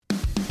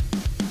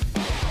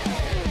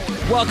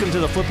Welcome to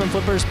the Flippin'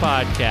 Flippers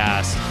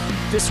podcast.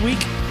 This week,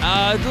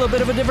 a little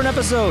bit of a different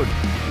episode.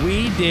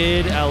 We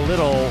did a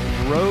little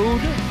road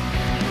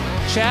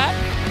chat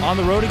on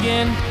the road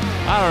again.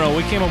 I don't know,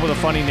 we came up with a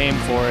funny name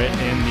for it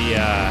in the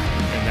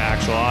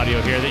actual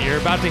audio here that you're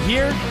about to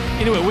hear.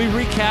 Anyway, we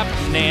recap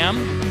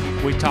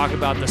NAMM. We talk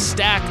about the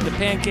stack, the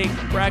pancake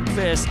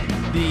breakfast,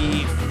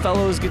 the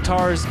Fellows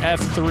Guitars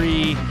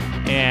F3,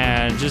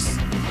 and just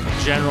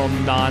general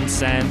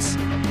nonsense.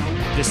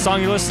 This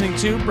song you're listening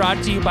to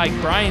brought to you by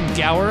Brian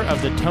Gower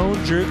of the Tone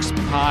Jerks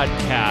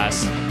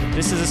podcast.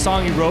 This is a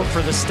song he wrote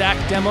for the Stack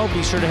demo.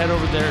 Be sure to head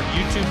over to their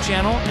YouTube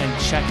channel and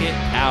check it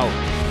out.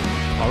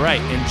 All right,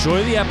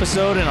 enjoy the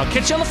episode, and I'll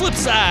catch you on the flip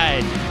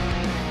side.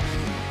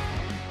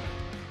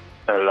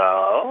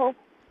 Hello?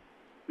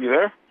 You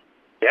there?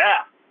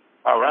 Yeah.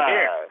 All right. I'm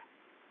here.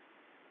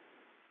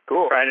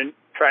 Cool. Trying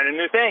a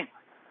new thing.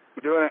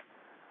 We're doing it.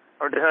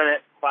 We're doing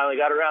it. Finally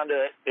got around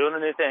to it. Doing a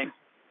new thing.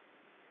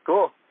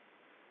 Cool.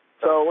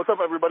 So, what's up,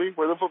 everybody?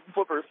 We're the Flippin'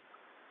 Flippers,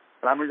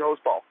 and I'm your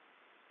host, Paul.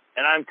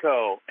 And I'm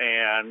Coe,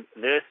 and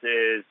this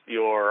is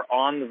your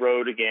On the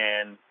Road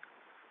Again,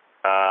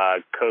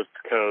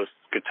 coast-to-coast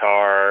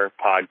guitar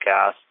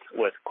podcast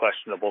with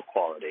questionable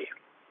quality.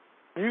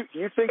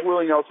 You think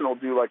Willie Nelson will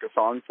do, like, a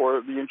song for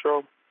the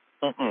intro?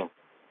 Mm-mm.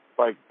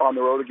 Like, On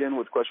the Road Again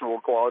with questionable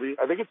quality?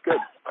 I think it's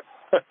good.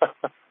 I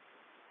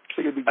think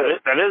it'd be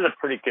good. That is a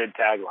pretty good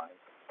tagline.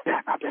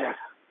 Yeah, not bad.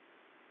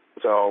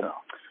 So... No.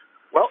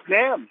 Well,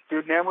 NAMM.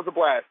 Dude, NAMM was a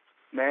blast.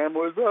 NAMM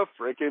was a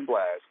freaking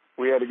blast.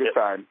 We had a good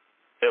time.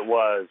 It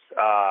was.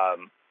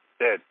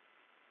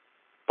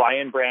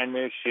 Buying brand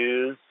new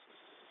shoes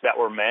that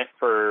were meant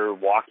for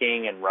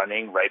walking and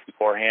running right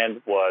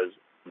beforehand was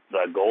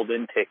the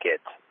golden ticket.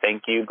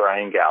 Thank you,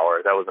 Brian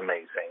Gower. That was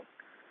amazing.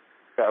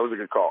 That was a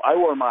good call. I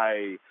wore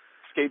my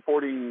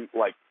skateboarding,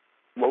 like,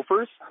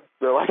 loafers.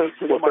 They're like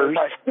Loafers?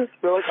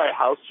 they're like my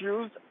house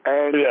shoes.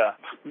 And,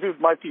 dude,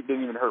 my feet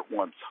didn't even hurt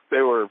once.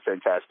 They were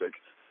fantastic.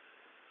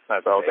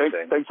 That's so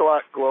amazing. Thanks a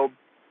lot, Globe.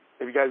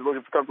 If you guys are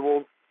looking for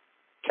comfortable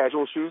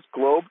casual shoes,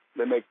 Globe,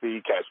 they make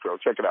the Castro.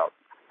 Check it out.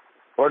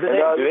 Or do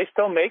they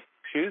still make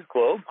shoes,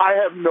 Globe? I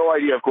have no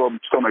idea if Globe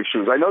still makes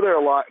shoes. I know they're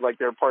a lot, like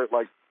they're part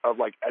like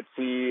of like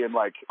Etsy and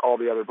like all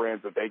the other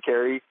brands that they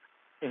carry.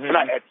 Mm-hmm.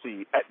 Not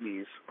Etsy,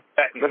 Etnies.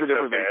 That's a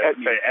different thing.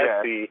 Etnies,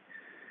 Etsy.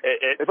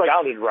 It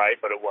sounded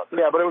right, but it wasn't.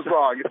 Yeah, but it was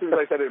wrong. As soon as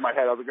I said it in my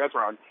head, I was like, that's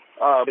wrong.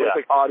 But it's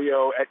like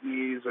Audio,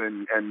 Etnies,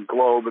 and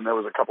Globe, and there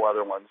was a couple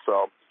other ones.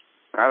 So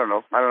I don't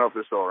know. I don't know if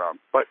they're still around.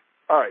 But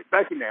all right,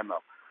 back to NAMM though.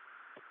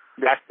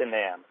 Back to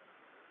NAMM.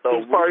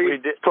 So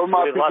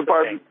Tomato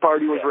Pizza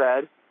party was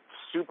rad,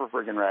 super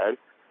freaking rad.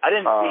 I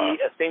didn't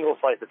see a single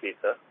slice of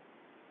pizza.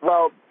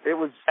 Well, it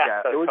was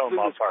it was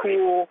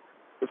cool.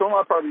 The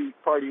Tomato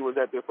party was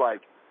at this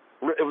like.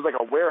 It was like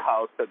a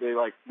warehouse that they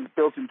like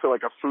built into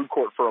like a food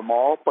court for a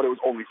mall, but it was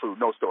only food,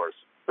 no stores.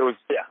 It was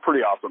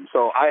pretty awesome.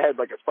 So I had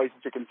like a spicy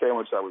chicken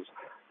sandwich that was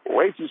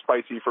way too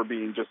spicy for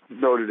being just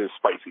noted as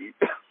spicy.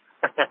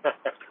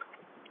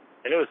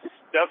 And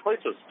that place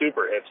was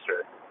super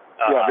hipster.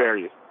 Yeah,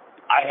 very.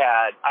 I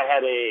had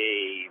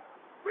a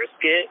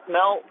brisket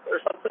melt or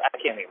something. I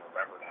can't even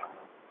remember now.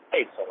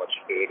 I ate so much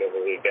food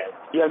over the weekend.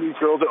 Yeah, these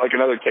girls at like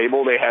another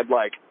table, they had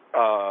like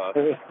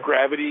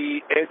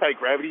anti-gravity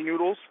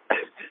noodles.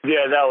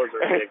 Yeah, that was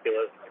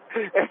ridiculous.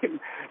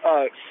 And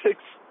 6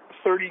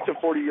 30 to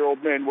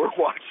 40-year-old men were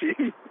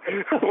watching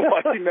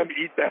them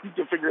eat them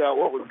to figure out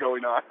what was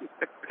going on.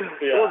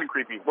 Yeah. It wasn't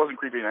creepy. It wasn't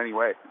creepy in any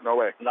way. No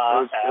way. It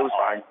was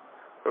fine.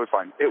 It was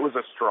fine. It was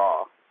a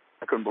straw.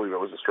 I couldn't believe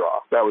it was a straw.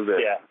 That was it.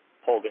 Yeah,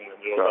 holding the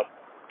noodles up.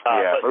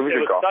 It was a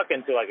good call. Stuck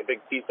into like a big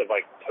piece of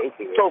like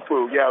tofu.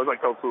 Tofu, yeah, it was like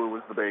tofu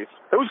was the base.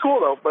 It was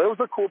cool though, but it was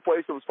a cool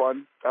place. It was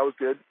fun. That was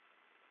good.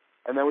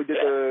 And then we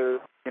did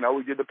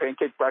we did the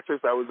pancake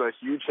breakfast. That was a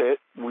huge hit.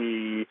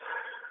 We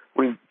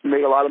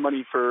made a lot of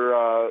money for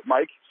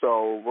Mike,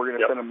 so we're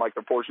gonna send him like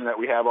the portion that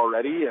we have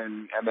already,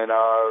 and then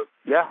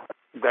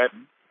that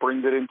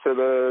brings it into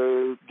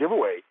the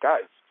giveaway,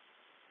 guys.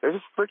 There's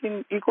a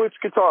freaking Equitz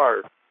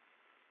guitar.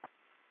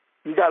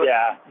 You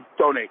gotta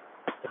donate.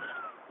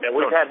 Yeah,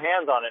 we've had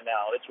hands on it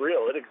now. It's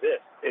real. It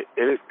exists.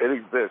 It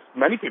exists.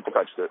 Many people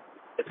touched it.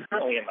 It's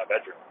currently in my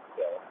bedroom.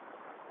 So.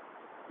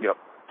 Yep.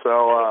 So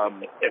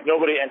if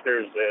nobody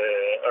enters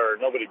or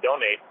nobody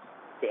donates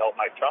to help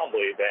Mike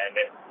Trombley, then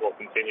it will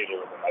continue to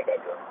live in my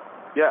bedroom.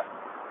 Yeah,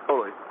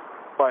 totally.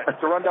 But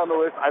to run down the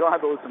list, I don't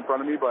have the list in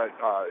front of me, but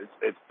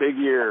it's Big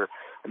Ear,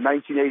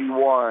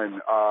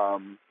 1981,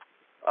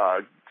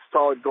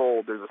 Solid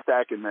Gold. There's a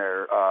stack in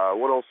there.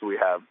 What else do we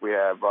have? We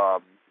have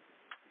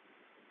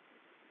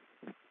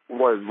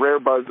Rare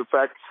Buzz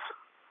Effects.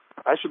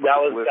 I should look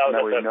at the list.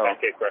 That was the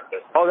pancake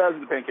breakfast. Oh, that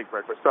was the pancake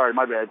breakfast. Sorry,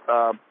 my bad.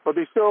 But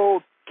they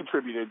still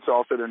contributed, so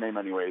I'll say their name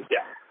anyways.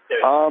 Yeah.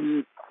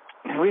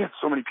 We have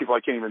so many people I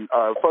can't even.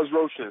 Fuzz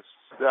Roches.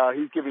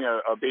 He's giving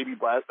a baby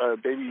blast.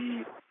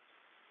 Baby.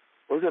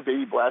 What was that?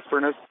 Baby blast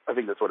furnace? I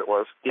think that's what it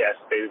was. Yes,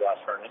 baby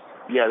blast furnace.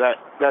 Yeah,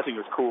 that thing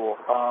was cool.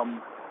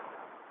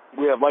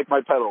 We have Like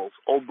My Pedals,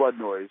 Old Blood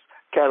Noise,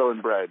 Cattle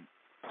and Bread,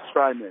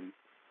 Strymon,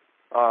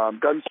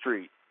 Gun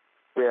Street,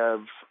 We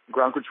have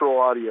Ground Control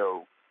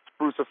Audio,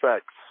 Spruce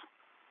Effects,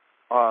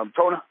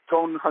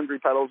 Tone Hungry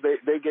Pedals.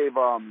 They gave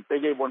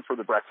one for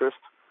the breakfast.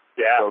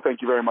 Yeah. So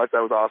thank you very much.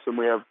 That was awesome.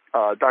 We have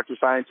Dr.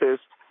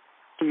 Scientist,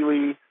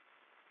 Keeley,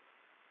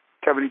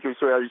 Kevin E.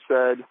 I already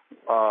said.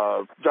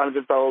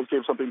 Jonathan Fellows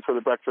gave something for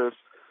the breakfast.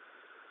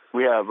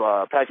 We have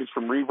package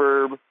from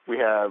Reverb. We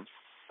have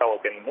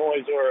Pelican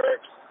Noise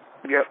Works.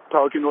 Yep,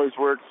 Pelican Noise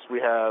Works. We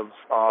have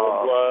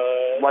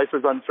Life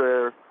is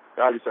Unfair.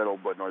 I already said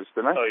Old Blood Noise,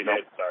 didn't I? Oh, you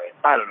did. Sorry.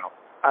 I don't know.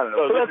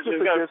 So that's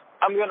just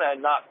I'm gonna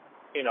not,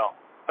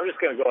 I'm just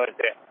gonna go ahead and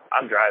say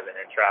I'm driving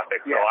in traffic,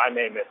 so I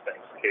may miss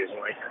things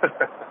occasionally.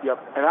 Yep,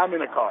 and I'm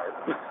in a car.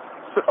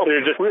 So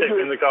you're just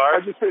sitting in the car?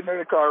 I'm just sitting in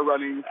a car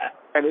running,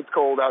 and it's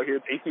cold out here.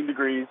 It's 18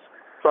 degrees,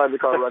 so I have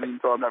the car running,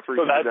 so I'm not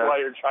freezing. So that's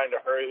why you're trying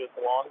to hurry this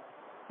along?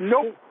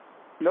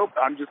 Nope.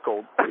 I'm just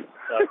cold.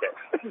 Okay.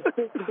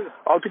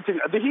 I'll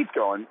continue. The heat's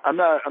going. I'm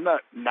not.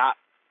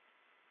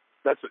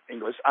 That's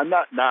English. I'm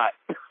not.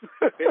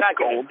 You're not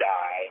gonna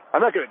die.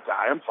 I'm not gonna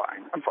die. I'm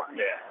fine.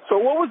 Yeah. So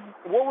what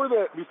were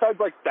the, besides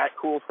like that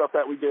cool stuff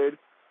that we did,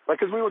 like,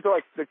 because we went to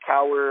like the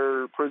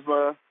Cower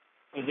Prisma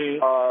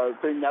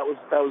thing, that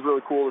was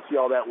really cool to see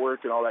all that work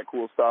and all that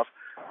cool stuff.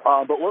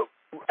 But what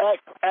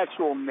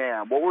actual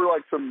NAMM? What were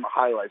like some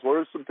highlights? What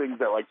were some things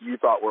that like you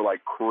thought were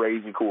like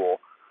crazy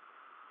cool?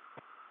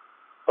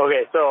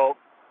 Okay, so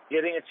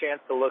getting a chance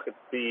to look at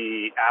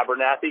the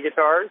Abernathy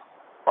guitars.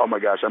 Oh my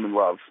gosh, I'm in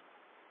love.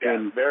 Yeah,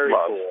 very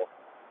cool.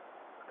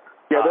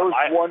 Yeah, there was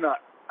one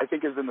I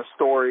think is in the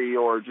story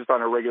or just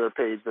on a regular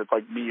page that's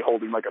like me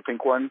holding like a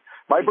pink one.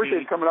 My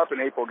birthday's coming up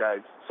in April,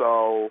 guys.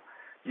 So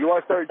you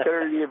want to start a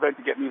charity event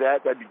to get me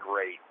that? That'd be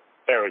great.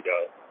 There we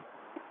go.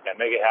 Yeah,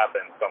 make it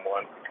happen,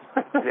 someone.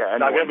 Yeah,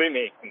 Not gonna be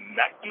me.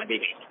 Not gonna be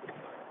me.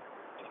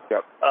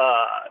 Yep.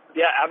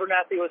 Yeah,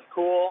 Abernathy was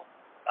cool.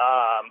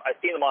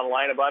 I've seen them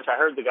online a bunch. I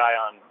heard the guy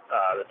on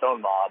the Tone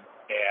Mob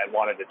and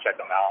wanted to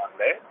check them out. And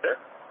they're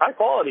high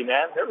quality,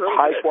 man. They're really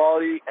high good.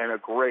 Quality and a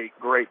great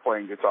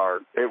playing guitar.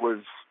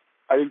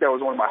 I think that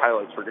was one of my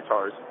highlights for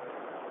guitars.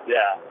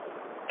 Yeah.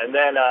 And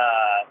then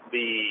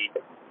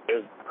it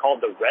was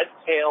called the Red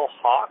Tail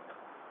Hawk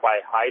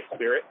by High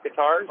Spirit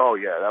Guitars. Oh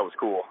yeah, that was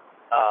cool.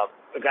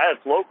 A guy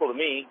that's local to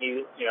me,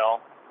 he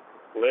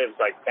lives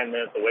like 10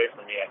 minutes away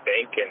from me, I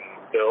think, and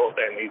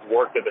he's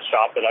worked at the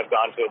shop that I've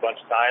gone to a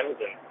bunch of times,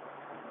 and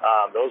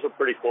those were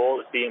pretty cool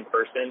to see in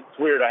person. It's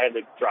weird, I had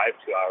to drive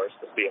 2 hours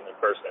to see him in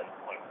person.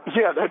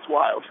 Yeah, that's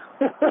wild.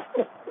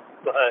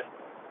 But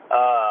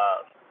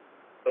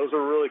those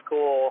were really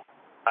cool.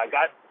 I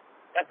got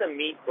to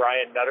meet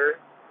Brian Nutter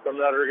from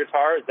Nutter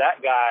Guitars. That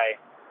guy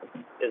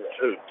is a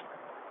hoot.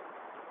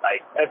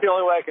 Like, that's the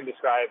only way I can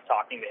describe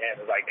talking to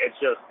him. Is like,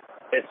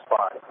 it's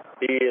fun.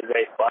 He is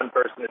a fun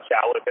person to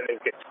chat with, and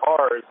his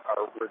guitars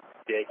are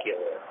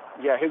ridiculous.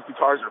 Yeah, his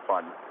guitars are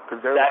fun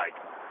because they're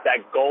that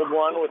gold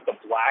one with the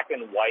black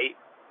and white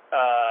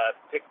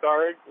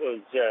pickguard was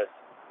just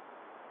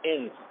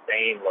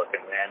insane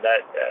looking, man.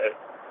 That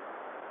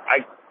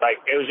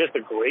it was just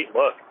a great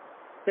look.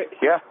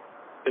 Yeah,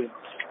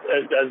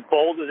 as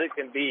bold as it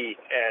can be,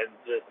 and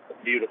just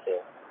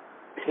beautiful.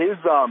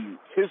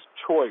 His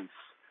choice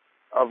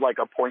of like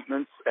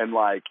appointments and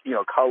like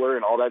color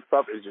and all that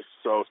stuff is just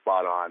so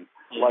spot on.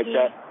 Like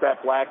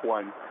that black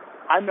one.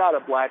 I'm not a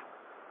black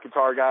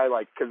guitar guy,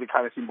 like, because it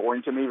kind of seemed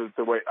boring to me. But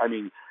the way,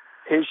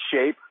 his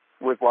shape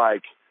with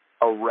like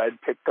a red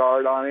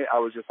pickguard on it, I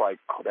was just like,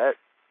 oh,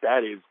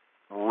 that is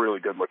really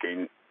good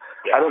looking.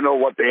 Yeah. I don't know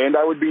what band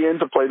I would be in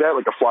to play that,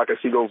 like a Flock of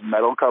Seagulls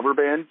metal cover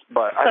band,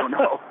 but I don't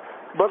know.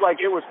 But like,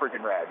 it was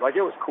freaking rad. Like,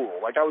 it was cool.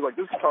 Like, I was like,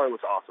 this guitar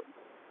looks awesome.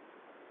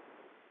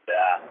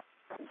 Yeah.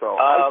 So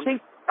I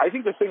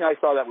think the thing I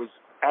saw that was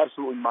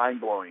absolutely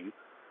mind blowing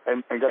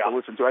and got to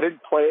listen to. I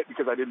didn't play it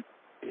because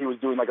he was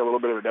doing like a little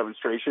bit of a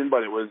demonstration,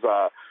 but it was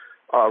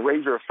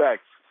Ranger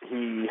Effects.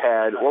 He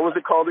had, what was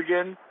it called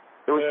again?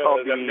 It was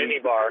called the Mini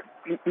Bar.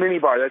 Mini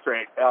Bar, that's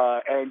right.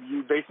 And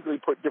you basically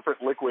put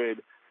different liquid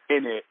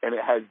in it, and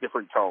it has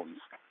different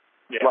tones.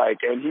 Yeah.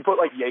 And he put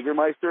like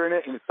Jägermeister in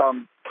it, and it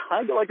sounded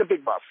kind of like a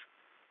Big Buff.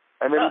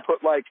 And then he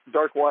put like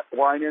dark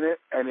wine in it,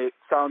 and it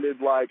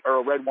sounded like, or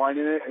a red wine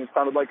in it, and it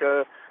sounded like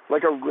a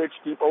rich,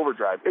 deep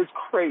overdrive. It was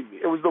crazy.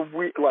 It was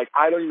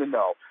I don't even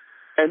know.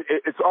 And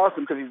it's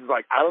awesome because he's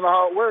like, I don't know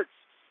how it works,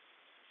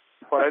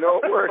 but I know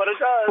it works. But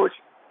it does.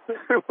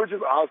 Which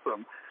is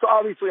awesome. So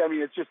obviously,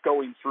 it's just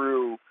going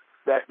through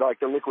that, like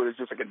the liquid is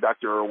just a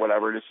conductor or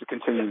whatever, just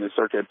continuing the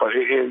circuit, but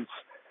it is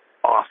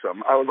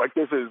awesome. I was like,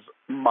 this is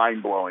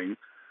mind-blowing.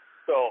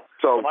 So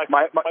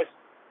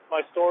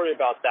my story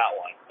about that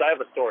one, so I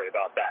have a story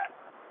about that.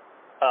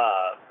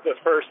 The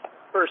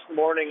first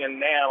morning in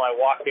NAMM, I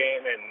walk in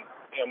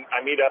and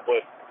I meet up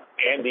with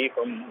Andy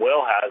from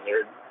Will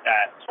Hazard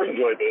at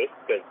Stringjoy booth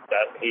because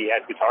he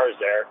had guitars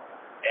there,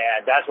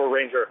 and that's where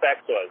Ranger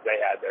Effects was. They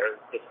had their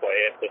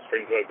display at the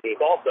Stringjoy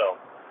booth also.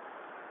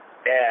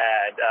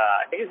 And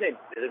I think his name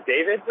is it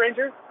David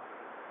Ranger?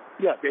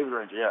 Yeah, David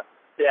Ranger. Yeah.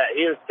 Yeah,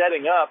 he was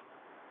setting up,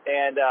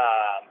 and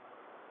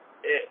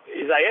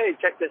he's like, "Hey,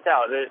 check this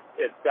out.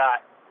 It's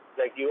got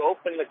like you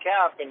open the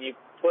cap and you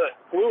put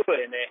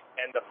fluid in it,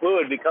 and the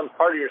fluid becomes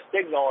part of your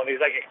signal, and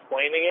he's, like,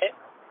 explaining it,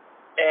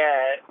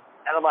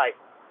 and I'm, like,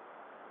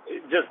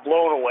 just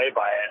blown away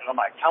by it, and I'm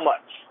like, how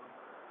much?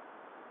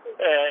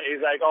 And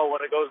he's like, oh,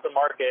 when it goes to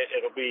market,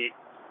 it'll be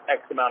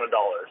X amount of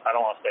dollars. I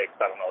don't want to say because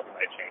I don't know if it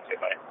might change it,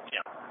 but,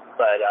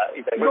 But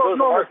he's like,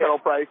 normal pedal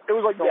price. It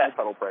was like normal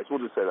pedal price.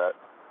 We'll just say that.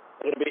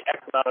 It'll be X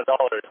amount of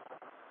dollars.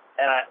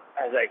 And I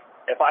was like,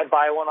 if I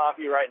buy one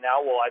off you right now,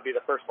 will I be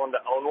the first one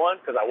to own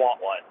one? Because I want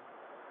one.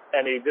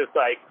 And he just,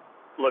 like,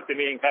 looked at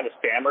me and kind of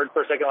stammered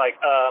for a second, like,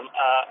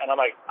 and I'm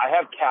like, I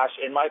have cash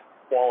in my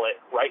wallet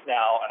right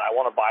now, and I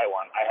want to buy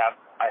one. I have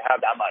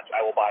that much. I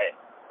will buy it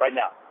right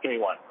now. Give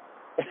me one.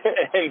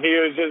 And he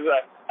was just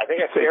like, I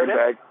think I scared him.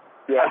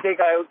 Yeah. I think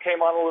I came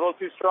on a little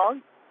too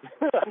strong.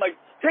 I'm like,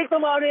 take the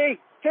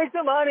money! Take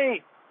the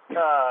money!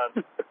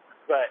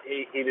 But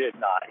he did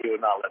not. He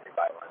would not let me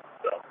buy one.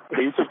 So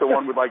he took the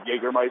one with, like,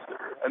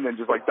 Jägermeister and then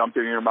just, like, dumped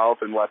it in your mouth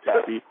and left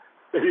happy.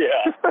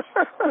 Yeah.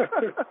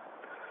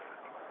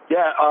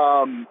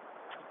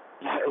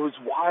 It was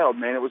wild,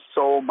 man. It was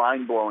so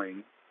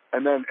mind-blowing.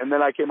 And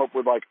then I came up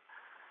with, like,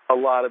 a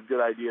lot of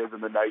good ideas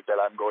in the night that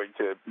I'm going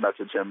to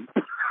message him.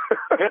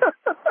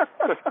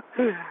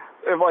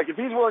 If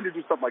he's willing to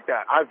do something like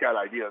that, I've got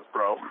ideas,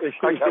 bro.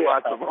 I got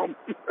lots of them.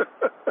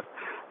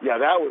 Yeah,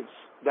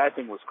 that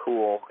thing was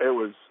cool. It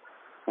was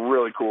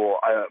really cool.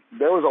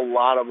 There was a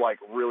lot of, like,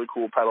 really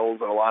cool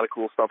pedals and a lot of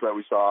cool stuff that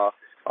we saw.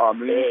 The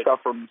new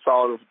stuff from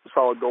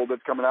Solid Gold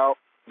that's coming out.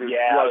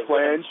 Yeah.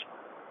 Flange.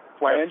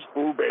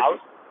 Ooh, baby.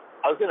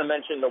 I was going to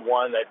mention the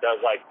one that does,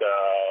 like, the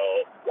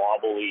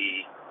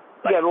wobbly,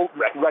 like,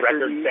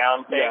 record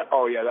sound thing. Yeah.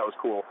 Oh, yeah, that was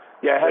cool.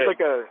 Yeah, it has,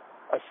 like, a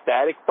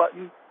static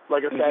button,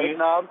 like a static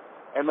knob,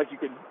 and, like, you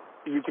could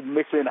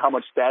mix in how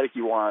much static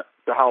you want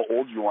to how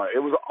old you want it.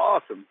 It was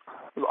awesome.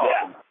 It was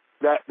awesome.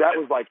 Yeah. That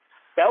was, like,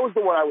 that was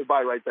the one I would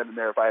buy right then and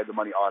there if I had the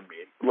money on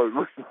me. But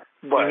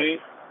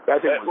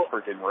that thing was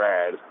freaking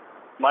rad.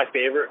 My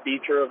favorite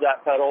feature of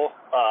that pedal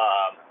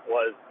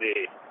was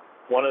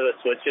one of the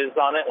switches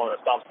on it, one of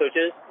the stomp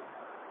switches,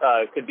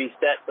 could be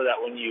set so that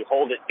when you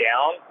hold it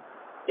down,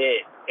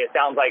 it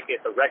sounds like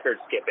it's a record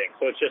skipping.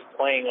 So it's just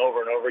playing over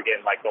and over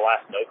again like the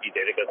last note you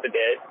did. It goes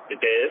today.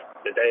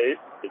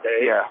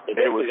 Yeah,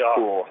 it was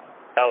cool.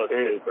 That was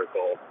super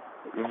cool.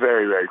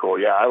 Very, very cool.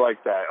 Yeah, I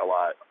like that a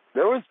lot.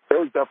 There was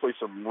definitely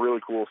some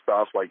really cool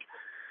stuff. Like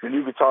the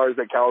new guitars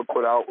that Cal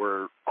put out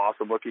were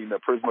awesome looking. The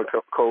Prisma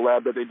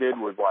collab that they did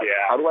was like,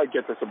 how do I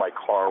get this in my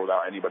car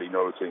without anybody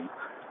noticing?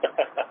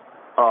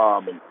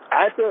 I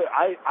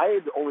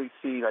had only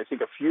seen, I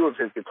think, a few of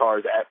his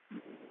guitars at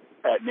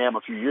NAMM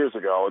a few years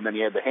ago, and then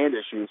he had the hand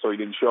issue, so he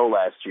didn't show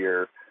last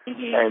year.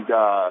 And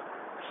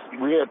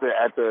we at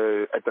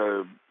the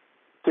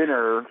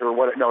dinner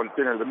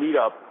the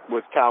meetup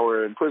with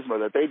Cower and Prisma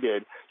that they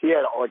did, he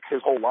had like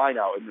his whole line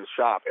out in the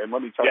shop, and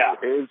let me tell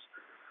you,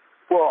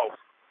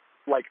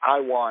 I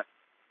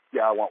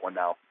want one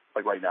now,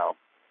 like right now.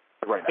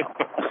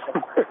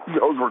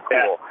 Those were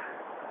cool.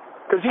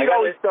 Because he'd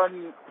always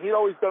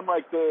done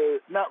like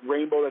not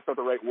rainbow, that's not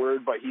the right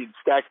word, but he'd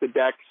stack the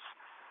decks,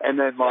 and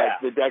then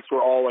the decks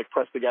were all like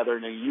pressed together,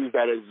 and then he used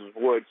that as his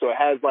wood. So it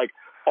has like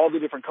all the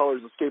different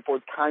colors. The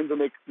skateboard kind of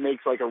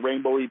makes like a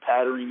rainbowy,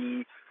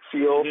 patterny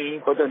feel.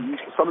 But then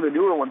some of the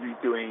newer ones he's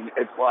doing,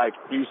 it's like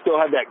you still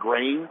have that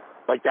grain,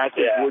 like that's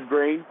his wood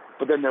grain,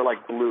 but then they're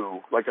like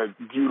blue, like a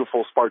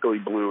beautiful sparkly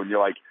blue, and you're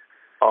like,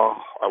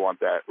 oh, I want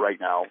that right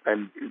now.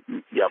 And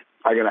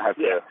I'm gonna have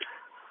to.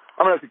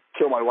 I'm going to have to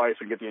kill my wife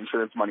and get the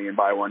insurance money and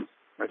buy one.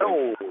 I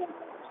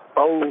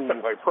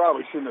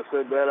probably shouldn't have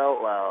said that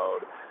out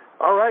loud.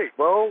 All right,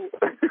 well.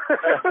 the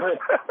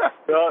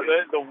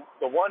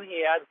one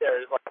he had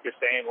there, like you're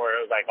saying, where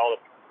it was like all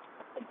the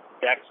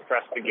decks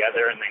pressed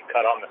together and then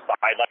cut on the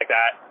side like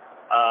that.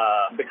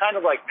 The kind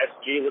of like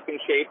SG-looking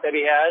shape that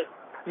he has.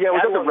 Yeah, was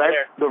that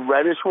the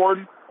reddish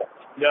one?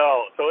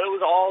 No, so it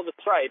was all the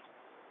stripes.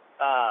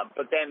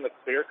 But then the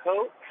clear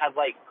coat had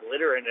like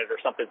glitter in it or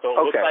something, so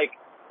it looked like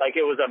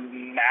it was a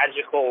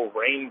magical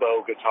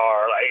rainbow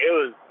guitar. Like it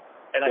was,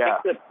 and I think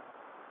the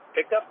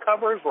pickup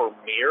covers were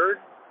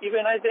mirrored.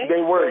 Even I think they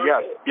were.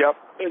 Yes. Yep.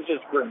 It was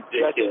just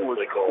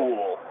ridiculously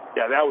cool.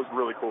 Yeah, that was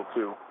really cool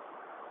too.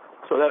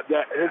 So that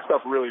his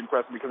stuff really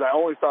impressed me because I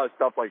only saw his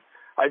stuff like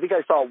I think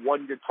I saw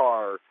one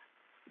guitar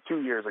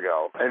 2 years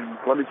ago, and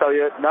let me tell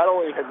you, not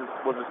only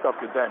was his stuff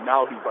good then,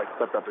 now he's like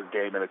stepped up his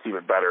game and it's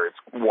even better. It's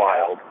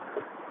wild.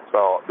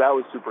 So that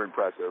was super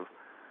impressive.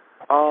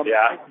 And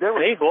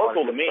he's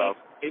local to me. Stuff.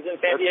 He's in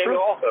San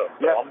Diego also.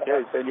 So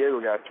he's San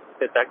Diego guy.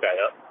 Hit that guy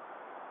up.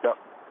 Yep.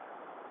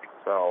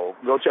 So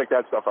go check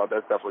that stuff out.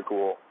 That's definitely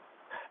cool.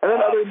 And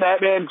then other than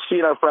that, man,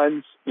 seeing our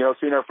friends,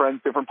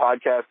 different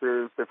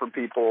podcasters, different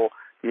people,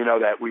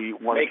 that we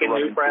want to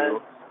run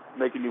into.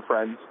 Making new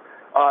friends.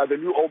 The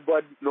new Old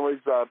Blood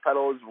Noise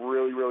pedal is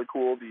really, really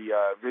cool.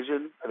 The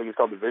Vision, I think it's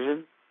called the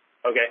Vision.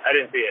 Okay, I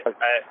didn't see it.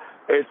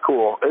 It's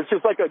cool. It's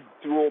just like a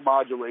dual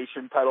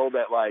modulation pedal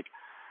that like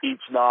each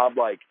knob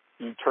like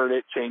you turn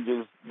it,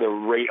 changes the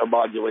rate of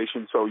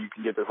modulation, so you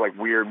can get this like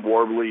weird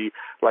warbly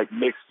like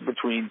mix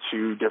between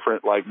two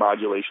different like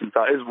modulation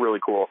styles. It's really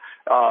cool.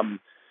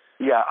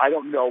 Yeah, I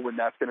don't know when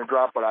that's gonna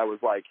drop, but I was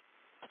like,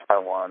 I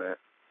want it.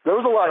 There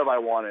was a lot of I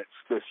want it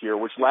this year,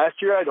 which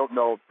last year I don't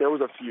know. There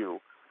was a few,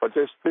 but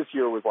this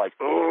year was like,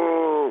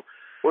 oh,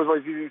 where's my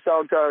ZZ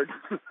sound card?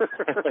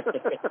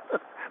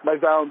 My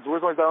sounds.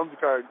 Where's my sounds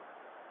card?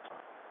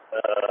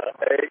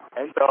 Hey,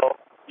 and so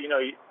you know,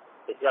 you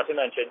forgot to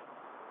mention.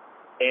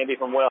 Andy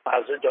from Whale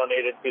Hazard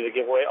donated to the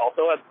giveaway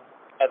also at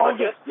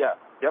yes. Yeah.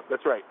 Yep,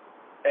 that's right.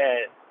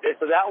 And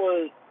so that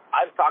was,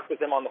 I've talked with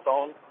him on the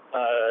phone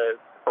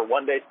for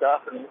one-day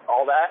stuff and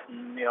all that,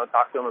 and, you know,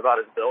 talked to him about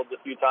his builds a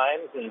few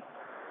times. And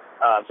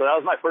so that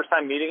was my first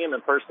time meeting him in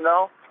person,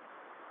 though.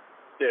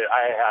 Dude,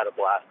 I had a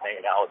blast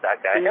hanging out with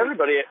that guy.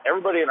 Everybody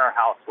in our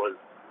house was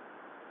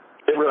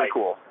really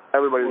cool.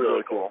 Everybody was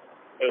really cool.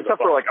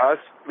 Except for, like,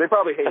 us. They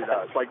probably hated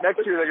us. Like,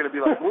 next year they're going to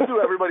be like, we'll do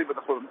everybody but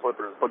the Flip and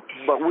Flippers,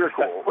 but we're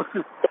cool.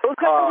 Those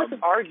guys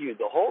just argued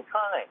the whole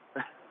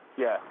time.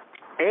 Yeah.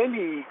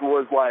 Andy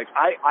was like,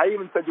 I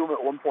even said to him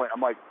at one point,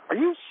 I'm like, are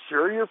you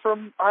sure you're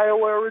from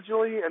Iowa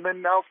originally and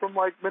then now from,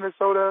 like,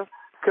 Minnesota?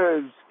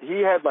 Because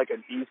he had, like,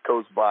 an East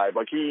Coast vibe.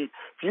 Like, if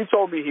you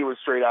told me he was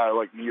straight out of,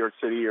 like, New York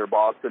City or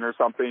Boston or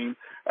something,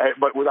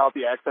 but without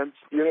the accents,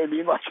 you know what I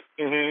mean? Like,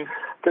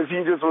 because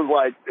he just was,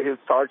 like, his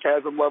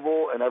sarcasm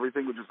level and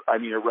everything would just, I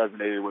mean, it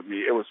resonated with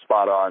me. It was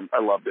spot on.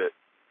 I loved it.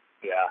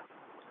 Yeah.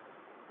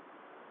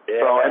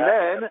 So,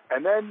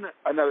 and then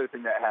another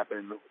thing that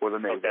happened was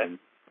amazing. Okay.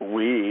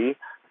 We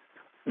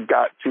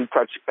got to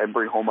touch and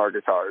bring home our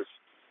guitars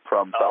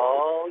from Fellows.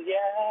 Oh,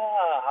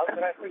 yeah. How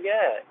could I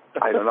forget?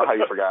 I don't know how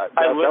you forgot.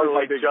 I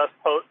literally just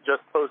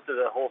posted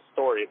a whole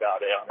story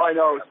about it. I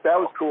know. That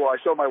was cool. I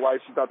showed my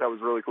wife. She thought that was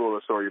really cool,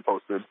 the story you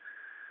posted.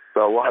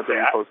 So we'll have to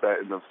repost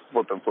that in the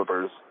Flip and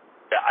Flippers.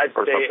 Yeah, I've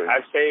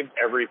saved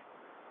every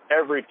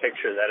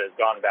picture that has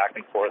gone back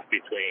and forth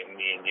between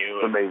me and you.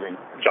 Amazing.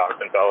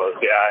 Jonathan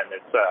Fellows. Yeah, and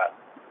it's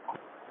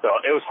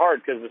so it was hard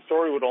because the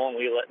story would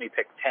only let me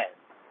pick 10.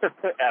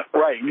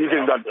 Right. You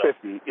could have done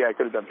 50. Yeah, I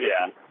could have done 50.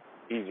 Yeah.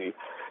 Easy.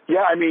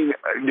 Yeah, I mean,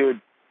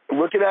 dude,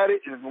 looking at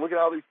it and looking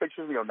at all these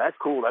pictures and going, that's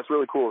cool, that's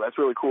really cool, that's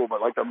really cool.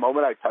 But, like, the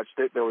moment I touched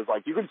it, there was,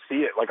 like, you can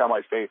see it, like, on my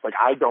face. Like,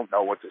 I don't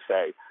know what to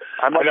say.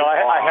 I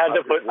had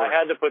to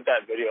put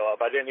that video up.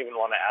 I didn't even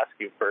want to ask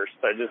you first.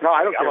 No,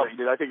 I don't care what you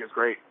did. I think it's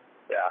great.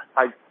 Yeah.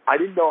 I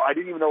didn't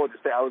even know what to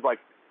say. I was like,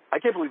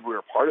 I can't believe we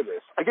were a part of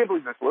this. I can't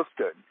believe this looks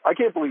good. I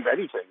can't believe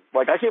anything.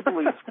 Like, I can't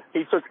believe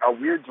he took a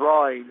weird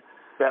drawing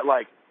that,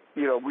 like,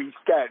 you know, we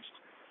sketched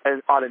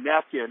and on a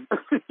napkin,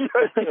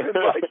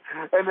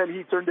 and then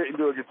he turned it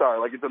into a guitar.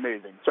 Like, it's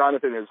amazing.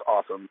 Jonathan is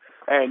awesome.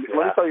 And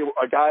let me tell you,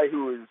 a guy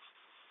who is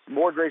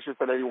more gracious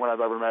than anyone I've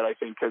ever met, I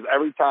think, because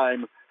every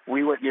time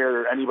we went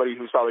near anybody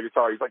who saw the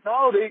guitar, he's like,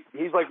 no,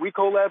 he's like, we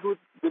collabed with,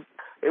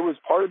 it was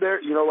part of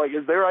their, you know, like,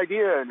 it's their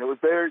idea, and it was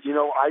their, you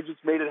know, I just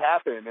made it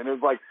happen. And it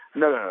was like,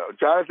 no,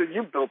 Jonathan,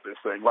 you built this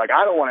thing. Like,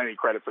 I don't want any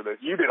credit for this.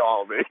 You did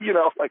all of it, you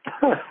know, like,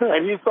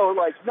 and he's so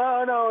like,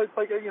 no, it's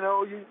like, you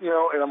know,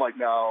 and I'm like,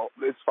 no,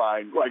 it's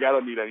fine. Like, I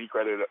don't need any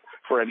credit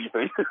for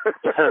anything.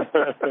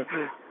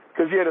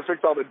 Because he had to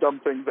fix all the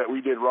dumb things that we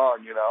did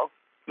wrong, you know?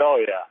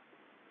 Oh, yeah.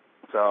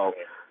 So,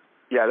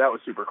 yeah, that was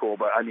super cool.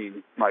 But, I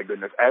mean, my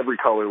goodness, every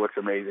color looks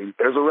amazing.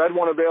 There's a red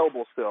one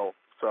available still.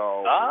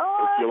 So,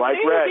 if you like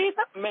red.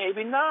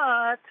 Maybe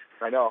not.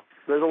 I know.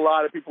 There's a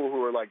lot of people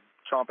who are, like,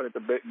 chomping at the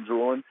bit and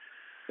drooling.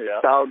 Yeah.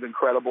 It sounds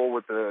incredible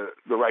with the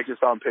Righteous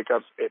Sound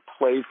pickups. It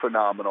plays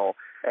phenomenal,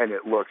 and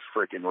it looks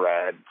freaking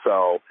rad.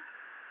 So,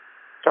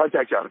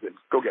 contact Jonathan.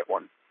 Go get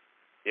one.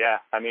 Yeah,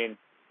 I mean,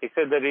 he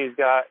said that he's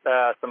got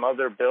some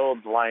other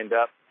builds lined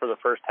up for the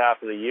first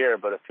half of the year,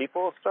 but if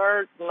people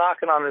start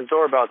knocking on his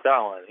door about that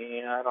one,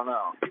 I don't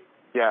know.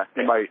 Yeah,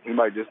 he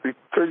might just be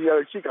turning the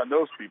other cheek on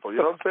those people. You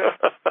know what I'm saying?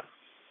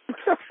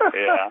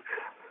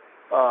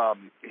 Yeah.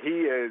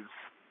 He is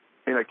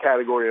in a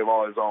category of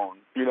all his own.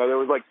 You know, there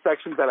was like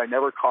sections that I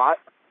never caught,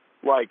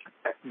 like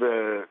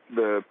the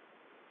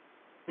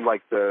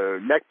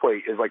neck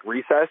plate is like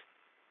recessed.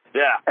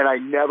 Yeah. And I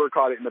never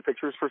caught it in the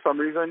pictures for some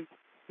reason.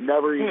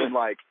 Never even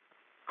like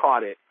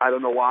caught it. I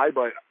don't know why,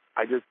 but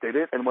I just did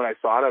it. And when I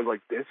saw it, I was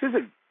like, this is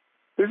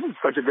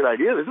such a good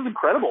idea. This is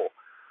incredible.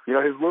 You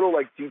know, his little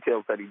like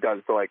details that he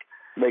does to like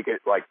make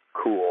it like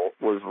cool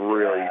was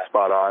really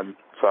spot on.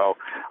 So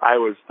I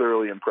was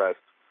thoroughly impressed.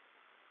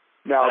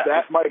 Now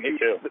that might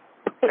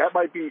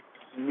be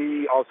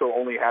me also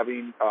only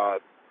having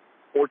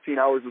 14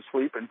 hours of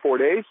sleep in 4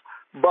 days,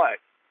 but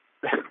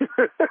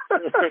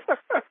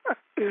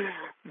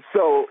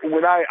so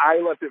when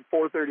I left at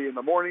 4:30 in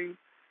the morning,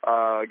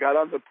 got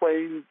on the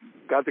plane,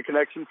 got the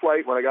connection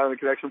flight. When I got on the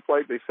connection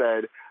flight, they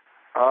said,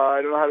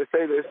 I don't know how to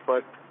say this,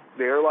 but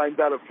the airline's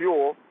out of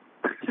fuel.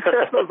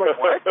 I was like,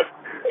 what?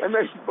 And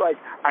then she's like,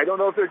 I don't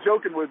know if they're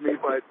joking with me,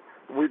 but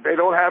they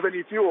don't have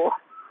any fuel.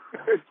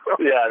 So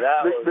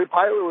the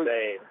pilot was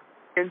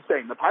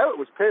insane. The pilot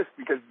was pissed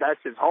because that's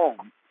his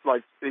home.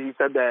 Like, he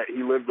said that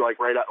he lived like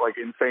right out like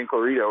in St.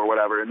 Clarita or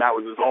whatever, and that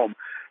was his home.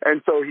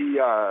 And so he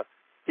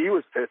he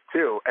was pissed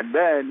too. And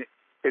then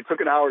it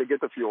took an hour to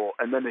get the fuel,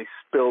 and then they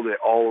spilled it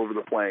all over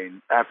the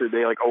plane after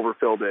they like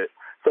overfilled it.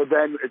 So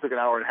then it took an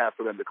hour and a half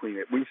for them to clean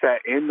it. We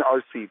sat in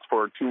our seats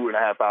for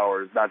 2.5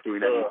 hours not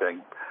doing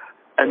anything.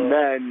 And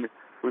then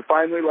we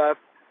finally left,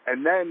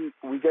 and then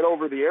we get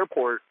over the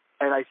airport,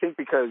 and I think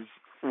because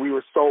we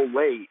were so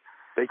late,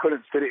 they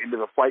couldn't fit it into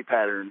the flight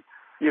pattern.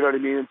 You know what I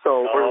mean? And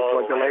so, or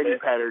like the landing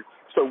pattern.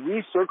 So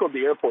we circled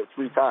the airport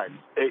 3 times.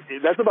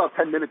 That's about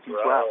 10 minutes each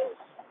round.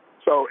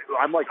 So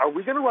I'm like, are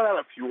we going to run out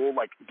of fuel,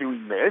 like,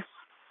 doing this?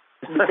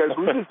 Because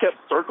we just kept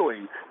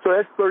circling. So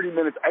that's 30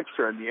 minutes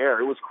extra in the air.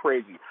 It was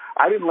crazy.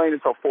 I didn't land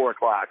until 4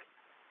 o'clock.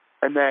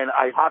 And then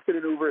I hopped in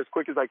an Uber as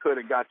quick as I could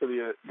and got to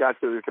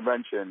the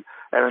convention.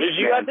 And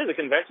you got to the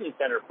convention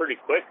center pretty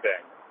quick then?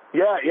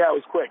 Yeah, it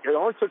was quick. It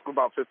only took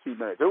about 15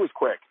 minutes. It was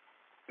quick.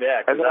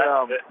 Yeah, because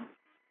on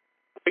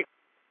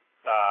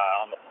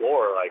the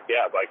floor, like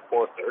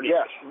 4:30.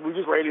 Yeah, we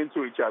just ran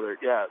into each other.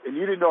 Yeah, and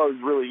you didn't know I was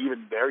really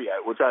even there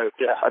yet, which I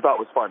thought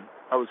was fun.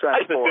 I was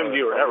trying to assumed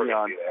you were never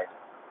going to be there.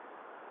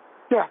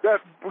 Yeah,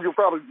 you're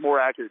probably more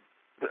accurate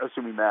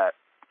assuming that.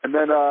 And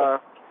then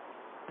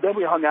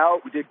we hung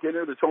out. We did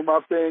dinner, the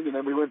Tomov thing, and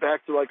then we went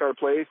back to like our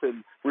place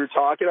and we were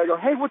talking. I go,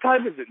 hey, what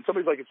time is it? And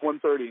somebody's like, it's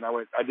 1:30, and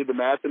I did the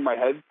math in my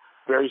head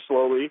very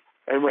slowly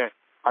and went,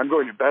 I'm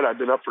going to bed. I've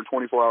been up for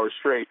 24 hours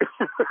straight.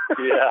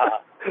 Yeah.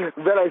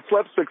 Then I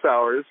slept 6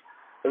 hours.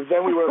 And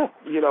then we were,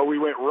 we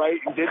went right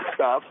and did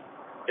stuff.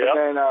 Yep.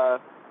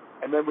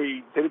 And then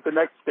we did it the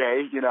next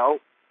day.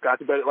 Got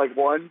to bed at like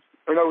 1.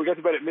 Or no, we got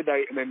to bed at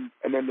midnight, and then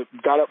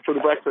got up for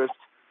the breakfast.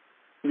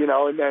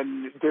 And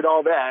then did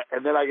all that,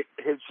 and then I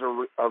hitched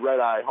a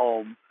red eye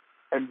home.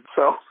 And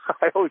so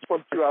I only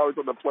slept 2 hours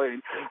on the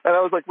plane. And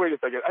I was like, wait a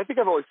second, I think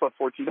I've only slept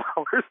 14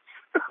 hours.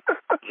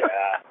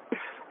 Yeah.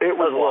 It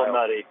was a little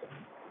nutty.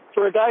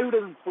 For a guy who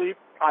doesn't sleep,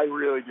 I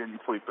really didn't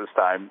sleep this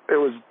time. It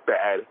was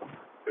bad.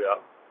 Yeah.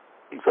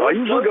 So I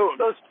usually go.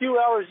 Those few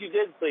hours you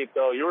did sleep,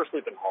 though, you were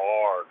sleeping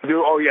hard.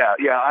 Dude, oh, yeah.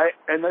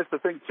 And that's the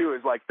thing, too,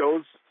 is like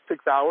those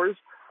 6 hours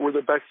were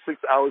the best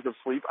 6 hours of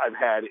sleep I've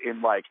had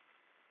in like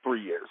 3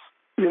 years.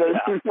 You know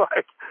what I mean?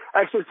 Like,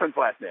 actually, since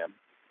last NAMM.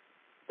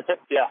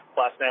 Yeah,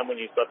 last NAMM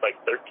when you slept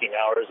like 13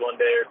 hours one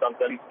day or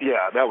something.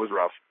 Yeah, that was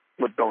rough.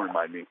 But don't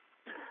remind me.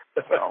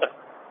 So.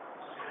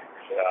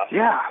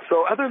 Yeah.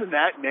 So other than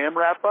that, NAMM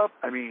wrap up.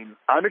 I mean,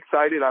 I'm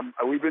excited.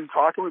 We've been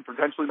talking. We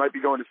potentially might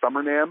be going to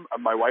Summer NAMM.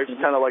 My wife's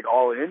kind of like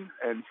all in,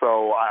 and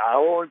so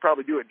I'll only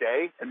probably do a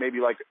day, and maybe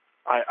like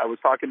I was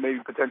talking maybe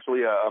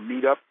potentially a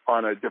meetup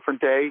on a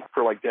different day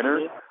for like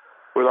dinner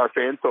with our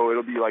fans. So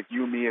it'll be like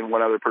you, me, and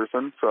one other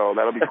person. So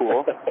that'll be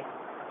cool.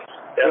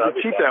 Yeah,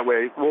 it's cheap that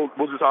way. We'll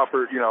just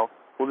offer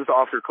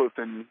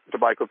Clifton to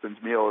buy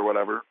Clifton's meal or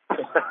whatever. No,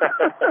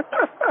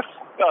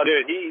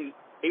 dude,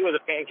 he was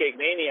a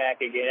pancake maniac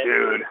again.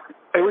 Dude,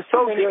 it was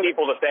so many good.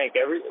 people to thank.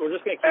 We're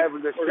just gonna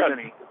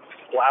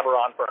blabber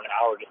on for an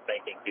hour just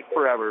thanking people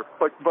forever.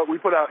 But you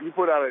put out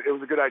it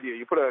was a good idea.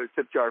 You put out a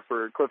tip jar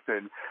for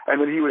Clifton,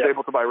 and then he was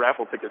able to buy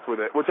raffle tickets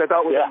with it, which I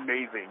thought was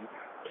amazing.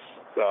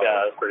 So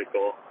yeah, that's pretty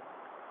cool.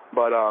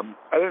 But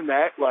other than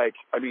that, like,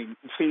 I mean,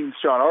 seeing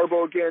Sean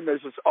Arbo again,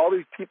 there's just all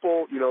these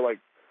people, like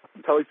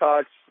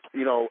Teletalks,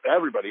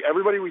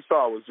 everybody we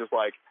saw was just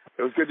like,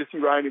 it was good to see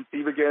Ryan and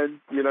Steve again.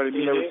 You know what I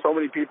mean? There were so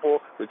many people,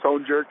 the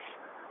Tone Jerks.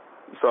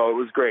 So it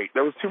was great.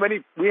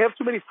 We have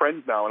too many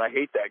friends now, and I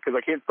hate that because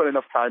I can't spend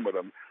enough time with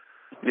them.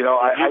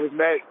 I was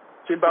met,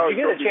 Jim Bauer. Did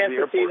you get a chance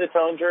to see the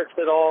Tone Jerks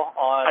at all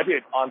I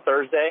did. on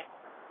Thursday?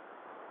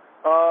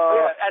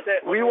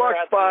 We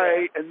walked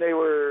by and they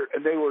were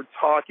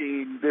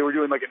talking. They were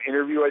doing like an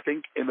interview, I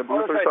think, in the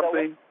booth or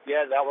something.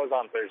 That was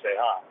on Thursday,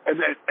 huh? And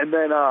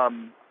then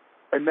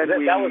that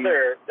was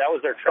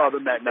their saw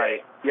them that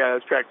night. Yeah, that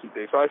was tracksuit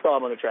day. So I saw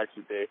them on a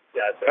tracksuit day.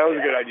 Yeah, that was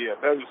a good idea.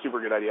 That was a super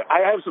good idea.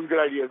 I have some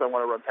good ideas I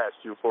want to run past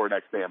you for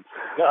next NAMM.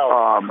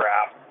 Oh,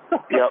 crap.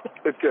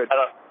 Yep, it's good.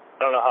 I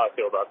don't know how I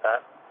feel about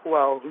that.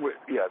 Well,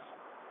 yes,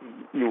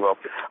 you will.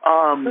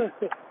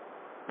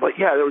 But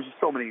yeah, there was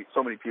just so many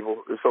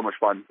people. It was so much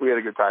fun. We had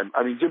a good time.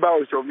 I mean, Jim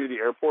Bauer drove me to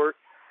the airport,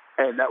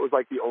 and that was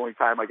like the only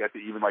time I got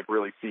to even like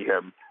really see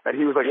him. And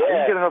he was like, I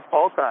didn't get enough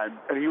Paul time,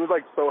 and he was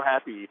like so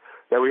happy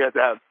that we had to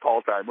have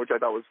Paul time, which I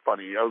thought was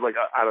funny. I was like,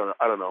 I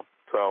don't know.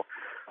 So,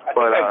 I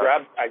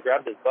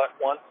grabbed his butt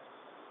once,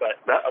 but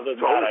other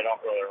than that, I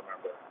don't really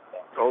remember. So.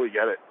 Totally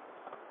get it.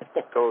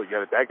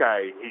 That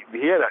guy,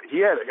 he had a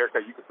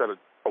haircut you could set a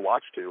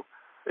watch to.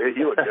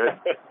 He looked good.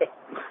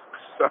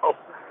 So.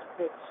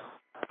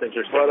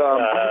 Interesting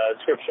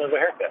description of a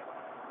haircut.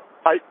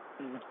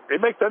 It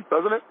makes sense,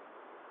 doesn't it?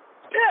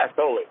 Yeah,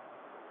 totally.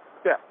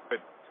 Yeah,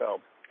 so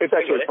it's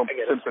actually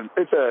Simpsons.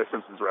 It's a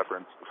Simpsons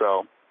reference.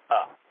 So.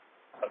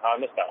 Somehow I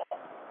missed that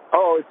one.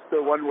 Oh, it's the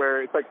one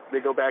where it's like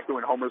they go back to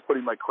when Homer's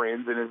putting like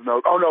crayons in his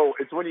nose. Oh no,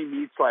 it's when he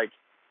meets like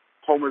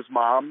Homer's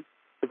mom.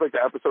 It's like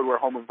the episode where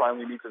Homer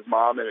finally meets his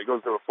mom, and it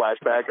goes to a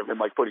flashback of him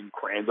like putting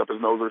crayons up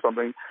his nose or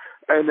something.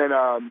 And then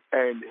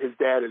and his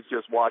dad is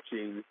just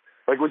watching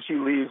Like when she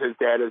leaves, his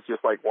dad is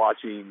just like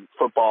watching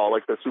football,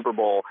 like the Super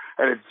Bowl,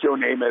 and it's Joe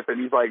Namath, and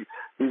he's like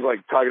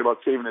talking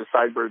about saving his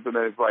sideburns, and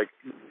then it's like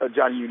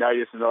Johnny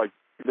Unitas, and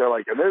they're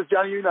like, and there's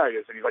Johnny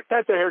Unitas, and he's like,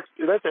 that's a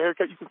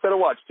haircut you can set a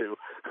watch to.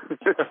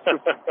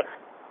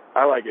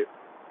 I like it.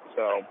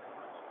 So,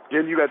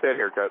 Jim, you got that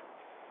haircut.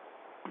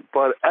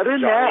 But other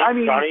than that, I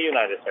mean, Johnny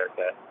Unitas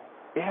haircut.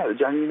 Yeah, the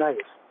Johnny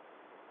Unitas.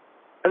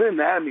 Other than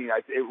that, I mean,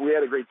 we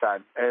had a great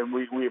time, and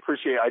we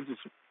appreciate.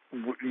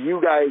 You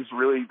guys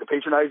really, the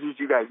patronizers,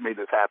 you guys made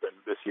this happen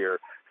this year.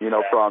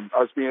 From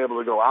us being able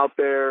to go out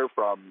there,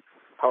 from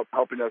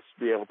helping us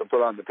be able to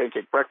put on the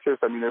pancake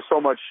breakfast. I mean, there's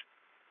so much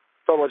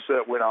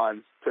that went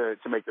on to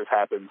make this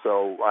happen.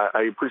 So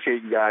I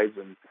appreciate you guys,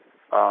 and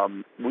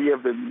we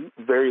have been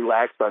very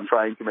lax on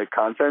trying to make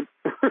content.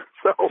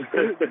 So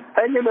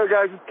hang in there,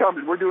 guys. It's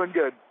coming. We're doing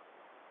good.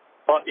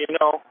 Well,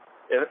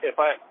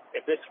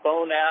 if this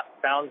phone app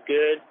sounds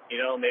good,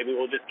 maybe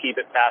we'll just keep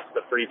it past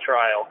the free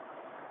trial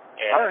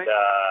and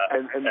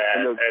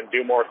and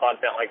do more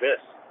content like this.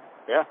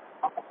 Yeah,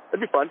 it'd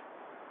be fun.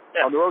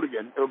 Yeah. On the road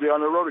again. It'll be on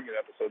the road again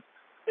episodes.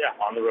 Yeah,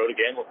 on the road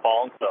again with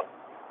Paul and Coe.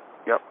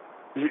 Yep.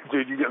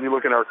 Dude, you get me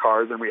look in our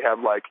cars and we have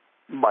like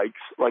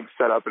mics like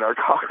set up in our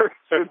cars.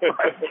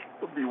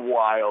 It'll be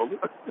wild.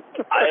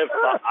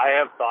 I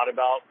have thought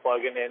about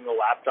plugging in the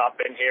laptop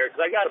in here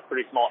because I got a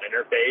pretty small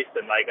interface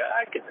and like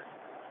I could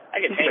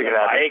hang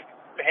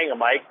a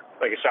mic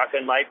like a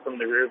shotgun mic from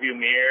the rearview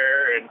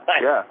mirror and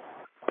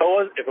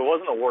if it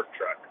wasn't a work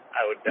truck,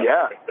 I would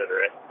definitely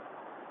consider it.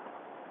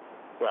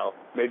 Well,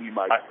 maybe you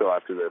might still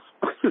after this.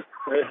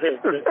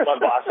 My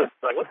boss is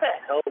like, "What the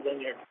hell is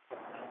in your?"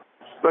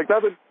 Like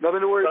nothing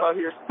to worry about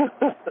here.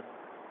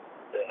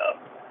 Yeah.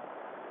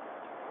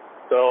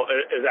 So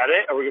is that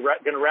it? Are we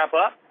going to wrap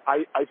up?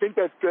 I think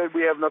that's good.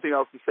 We have nothing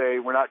else to say.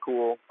 We're not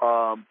cool.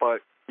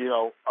 But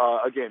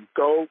again,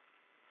 go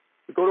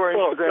to our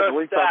Instagram. The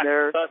link's on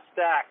there. The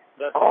stack.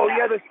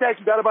 Yeah, the stack.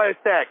 You got to buy a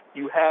stack.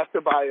 You have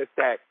to buy a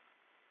stack.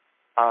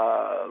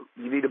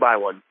 You need to buy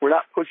one. We're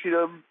not pushing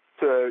them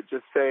to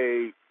just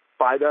say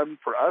buy them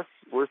for us.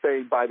 We're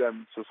saying buy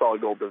them so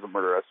Solid Gold doesn't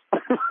murder us.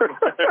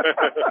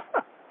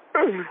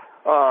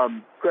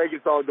 Craig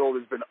at Solid Gold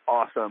has been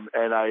awesome,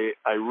 and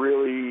I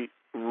really,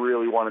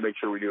 really want to make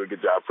sure we do a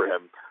good job for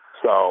him.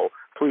 So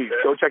please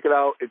go check it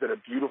out. It's in a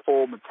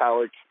beautiful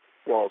metallic,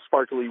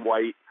 sparkly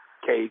white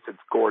case.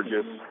 It's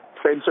gorgeous.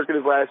 Same circuit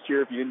as last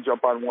year. If you didn't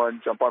jump on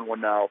one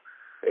now.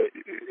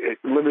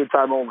 Limited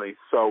time only,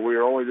 so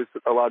we're only just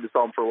allowed to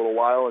sell them for a little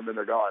while, and then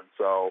they're gone.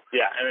 So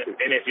yeah,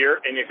 and if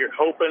you're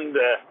hoping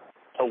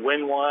to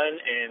win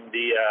one in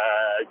the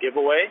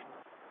giveaway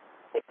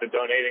with the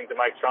donating to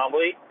Mike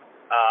Trombley,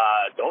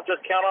 don't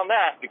just count on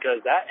that because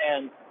that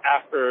ends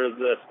after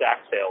the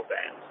stack sales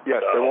ends.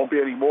 Yes, there won't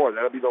be any more.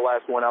 That'll be the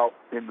last one out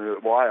in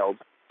the wild.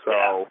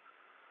 So,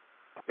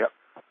 yep.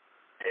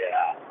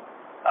 Yeah.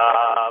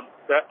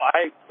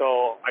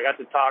 So I got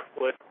to talk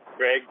with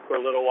Greg for a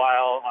little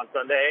while on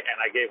Sunday, and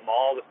I gave him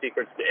all the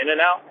secrets to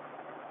In-N-Out.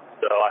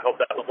 So I hope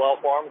that went well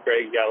for him.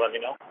 Greg, you gotta let me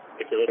know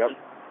if you're listening.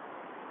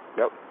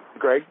 Yep.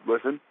 Greg,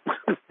 listen.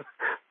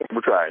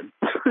 We're trying.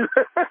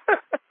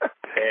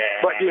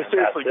 But yeah,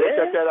 seriously, go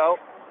check that out.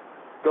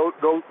 Go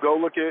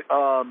look at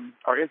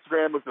our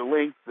Instagram with the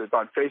links. It's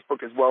on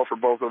Facebook as well for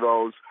both of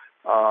those.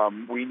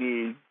 We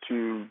need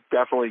to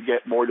definitely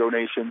get more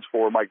donations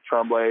for Mike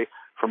Tremblay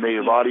from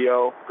Native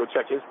Audio. Go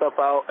check his stuff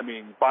out. I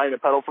mean, buying a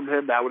pedal from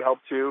him, that would help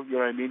too. You know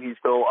what I mean? He's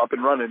still up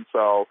and running.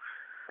 So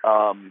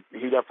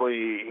he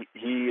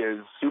is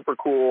super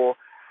cool.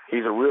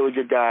 He's a really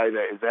good guy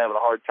that is having a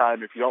hard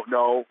time. If you don't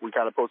know, we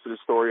kind of posted a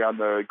story on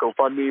the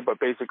GoFundMe, but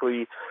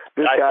basically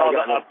this guy saw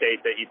the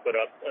update that he put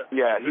up.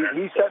 Yeah,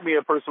 he sent me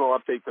a personal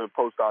update to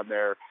post on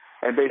there.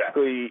 And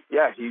basically,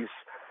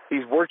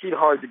 he's working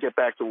hard to get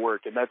back to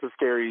work, and that's a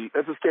scary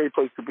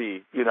place to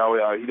be. You know,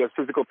 he does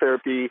physical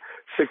therapy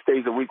 6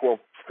 days a week. Well,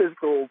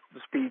 physical,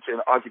 speech,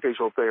 and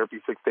occupational therapy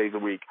 6 days a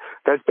week.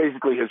 That's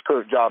basically his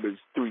current job is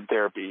doing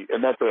therapy,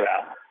 and that's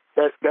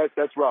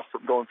that's rough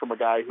going from a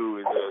guy who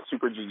is a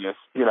super genius,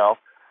 you know,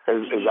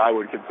 as I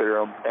would consider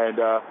him. And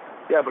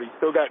but he's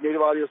still got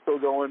Native Audio still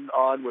going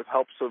on with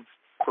helps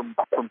from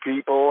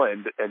people,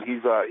 and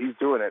he's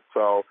doing it.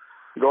 So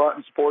go out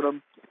and support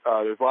him.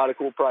 There's a lot of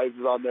cool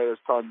prizes on there. There's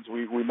tons.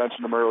 We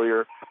mentioned them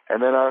earlier.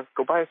 And then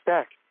go buy a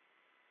stack.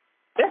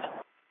 Yeah.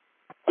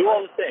 Do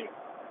all the things.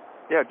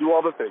 Yeah, do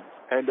all the things.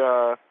 And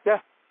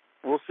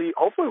we'll see.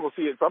 Hopefully we'll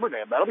see you at Summer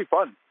NAMM. That'll be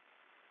fun.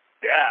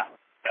 Yeah,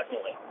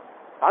 definitely.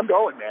 I'm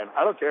going, man.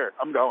 I don't care.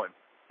 I'm going.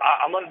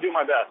 I'm going to do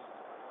my best.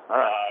 All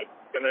right.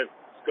 Going to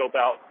scope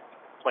out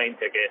plane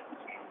tickets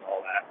and all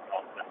that.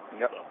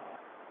 Yep. So.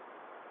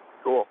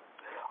 Cool.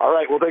 All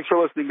right. Well, thanks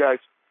for listening, guys.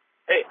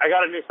 Hey, I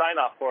got a new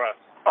sign-off for us.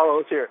 Oh,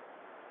 let's hear it.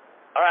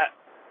 All right.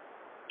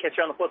 Catch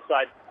you on the flip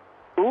side.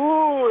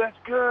 Ooh, that's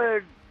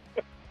good.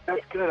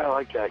 That's good. I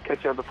like that.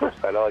 Catch you on the flip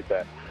side. I like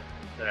that.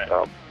 Yeah.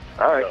 All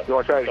right. You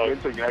want to try it again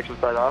so you can actually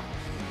sign off?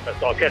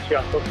 So I'll catch you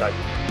on the flip side.